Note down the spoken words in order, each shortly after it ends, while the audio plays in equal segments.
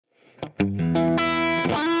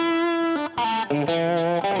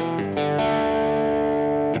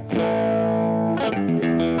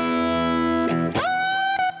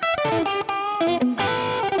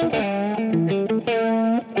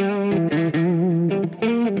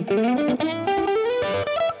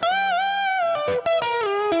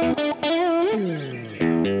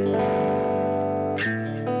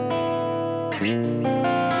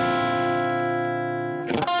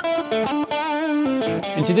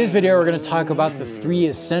today's video, we're going to talk about the 3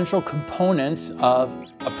 essential components of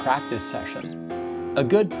a practice session, a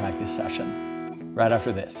good practice session, right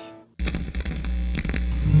after this.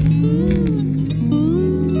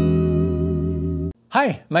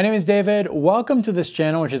 Hi, my name is David. Welcome to this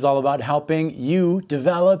channel, which is all about helping you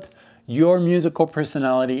develop your musical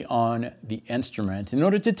personality on the instrument in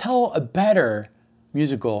order to tell a better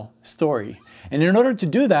musical story. And in order to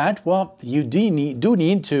do that, well, you do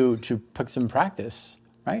need to put some practice,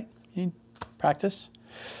 right? You need practice.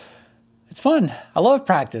 It's fun. I love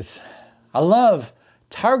practice. I love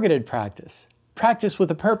targeted practice, practice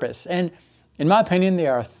with a purpose. And in my opinion,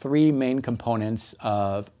 there are 3 main components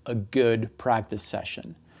of a good practice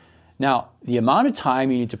session. Now, the amount of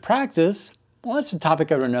time you need to practice, well, that's the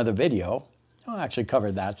topic of another video. I actually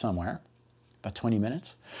covered that somewhere, about 20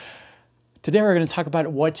 minutes. Today, we're going to talk about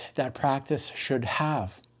what that practice should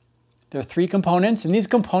have. There are 3 components, and these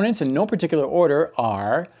components in no particular order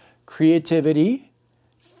are creativity,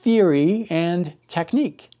 theory, and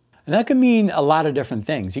technique. And that could mean a lot of different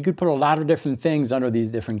things. You could put a lot of different things under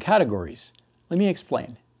these different categories. Let me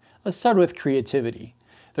explain. Let's start with creativity.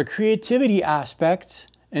 The creativity aspect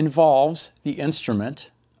involves the instrument,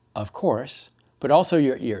 of course, but also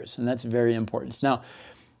your ears, and that's very important. Now,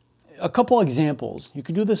 a couple examples. You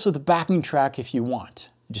can do this with a backing track if you want.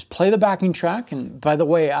 Just play the backing track, and by the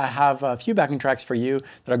way, I have a few backing tracks for you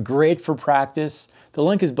that are great for practice. The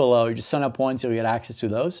link is below. You just sign up once, you'll get access to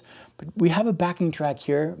those. But we have a backing track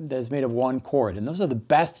here that is made of 1 chord, and those are the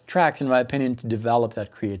best tracks, in my opinion, to develop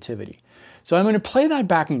that creativity. So I'm going to play that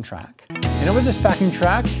backing track, and over this backing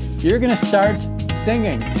track, you're going to start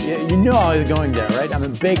singing. You know I was going there, right? I'm a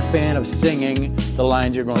big fan of singing the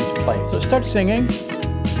lines you're going to play. So start singing.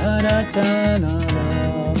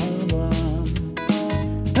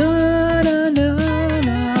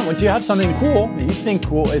 Once you have something cool that you think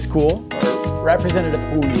is cool, or representative of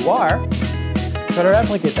who you are, try to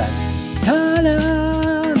replicate that.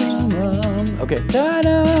 Okay,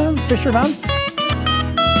 fish your mouth.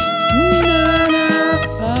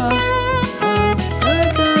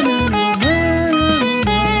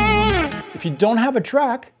 If you don't have a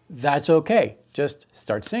track, that's okay. Just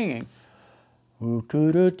start singing. I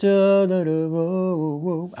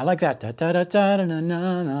like that.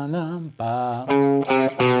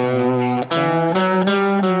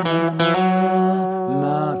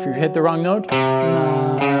 If you hit the wrong note,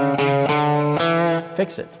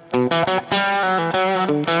 fix it.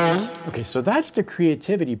 Okay, so that's the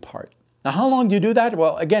creativity part. Now, how long do you do that?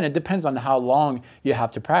 Well, again, it depends on how long you have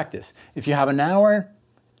to practice. If you have an hour,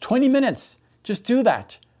 20 minutes, just do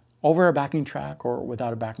that. Over a backing track or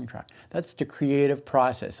without a backing track. That's the creative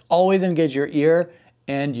process. Always engage your ear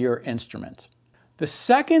and your instrument. The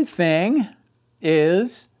second thing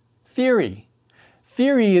is theory.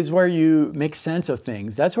 Theory is where you make sense of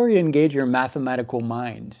things. That's where you engage your mathematical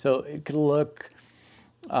mind. So it could look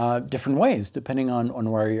different ways depending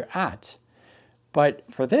on where you're at. But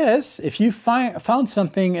for this, if you found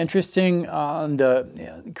something interesting on the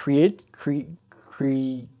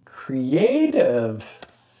creative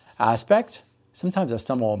aspect, sometimes I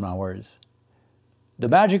stumble over my words. The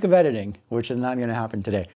magic of editing, which is not going to happen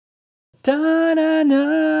today.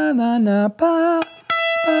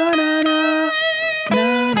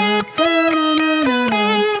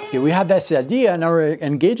 Okay, we have this idea, now we're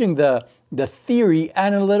engaging the theory,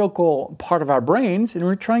 analytical part of our brains, and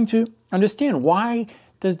we're trying to understand why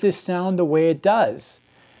does this sound the way it does.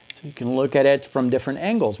 So you can look at it from different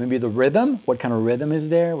angles. Maybe the rhythm, what kind of rhythm is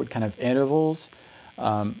there, what kind of intervals.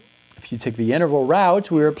 If you take the interval route,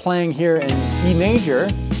 we were playing here in E major.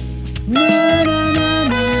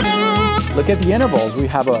 Look at the intervals. We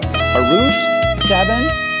have a root, 7,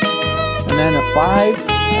 and then a 5,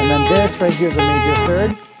 and then this right here is a major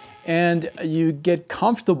 3rd. And you get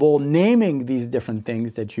comfortable naming these different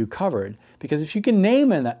things that you covered. Because if you can name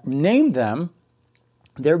them,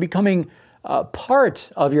 they're becoming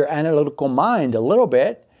part of your analytical mind a little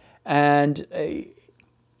bit, and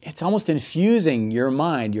it's almost infusing your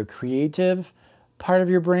mind, your creative part of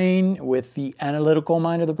your brain with the analytical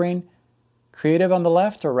mind of the brain. Creative on the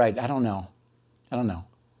left or right? I don't know.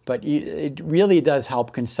 But it really does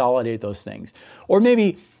help consolidate those things. Or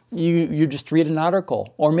maybe you just read an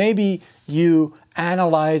article, or maybe you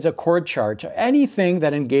analyze a chord chart, anything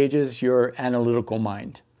that engages your analytical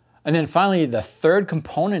mind. And then finally, the 3rd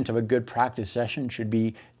component of a good practice session should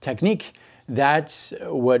be technique. That's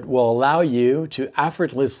what will allow you to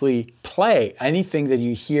effortlessly play anything that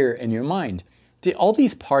you hear in your mind. All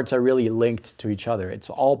these parts are really linked to each other. It's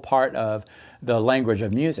all part of the language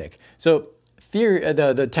of music. So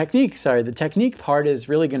the technique part is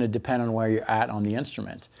really going to depend on where you're at on the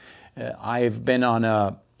instrument. I've been on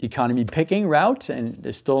a economy picking route, and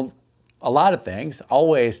there's still a lot of things,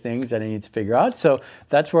 always things that I need to figure out. So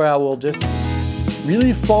that's where I will just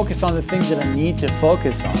really focus on the things that I need to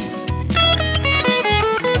focus on.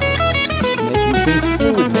 Making things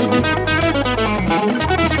fluid, maybe.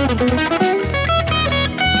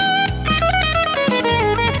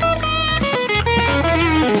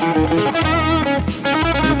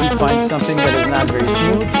 If you find something that is not very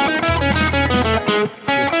smooth,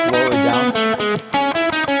 just slow it down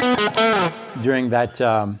during that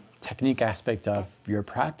technique aspect of your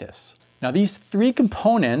practice. Now, these three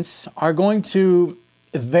components are going to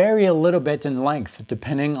vary a little bit in length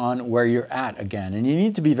depending on where you're at again. And you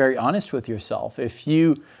need to be very honest with yourself. If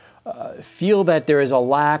you feel that there is a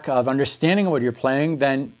lack of understanding of what you're playing,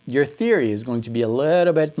 then your theory is going to be a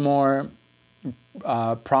little bit more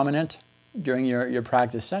prominent during your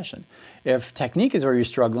practice session. If technique is where you're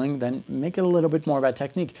struggling, then make it a little bit more about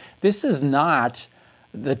technique. This is not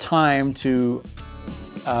the time to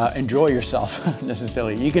enjoy yourself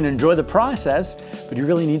necessarily. You can enjoy the process, but you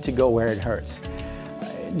really need to go where it hurts.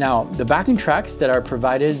 Now, the backing tracks that are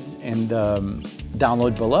provided in the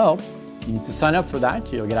download below, you need to sign up for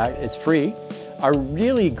that. You'll get it's free. Are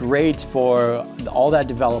really great for all that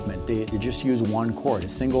development. They just use one chord, a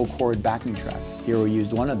single chord backing track. Here we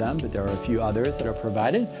used one of them, but there are a few others that are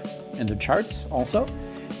provided in the charts also.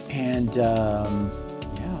 And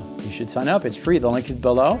yeah, you should sign up. It's free. The link is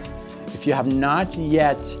below. If you have not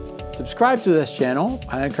yet subscribed to this channel,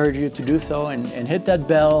 I encourage you to do so and hit that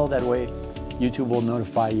bell. That way YouTube will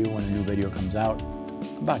notify you when a new video comes out.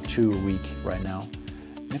 About 2 a week right now.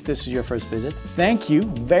 If this is your first visit, thank you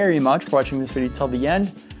very much for watching this video till the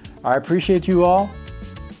end. I appreciate you all.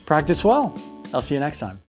 Practice well. I'll see you next time.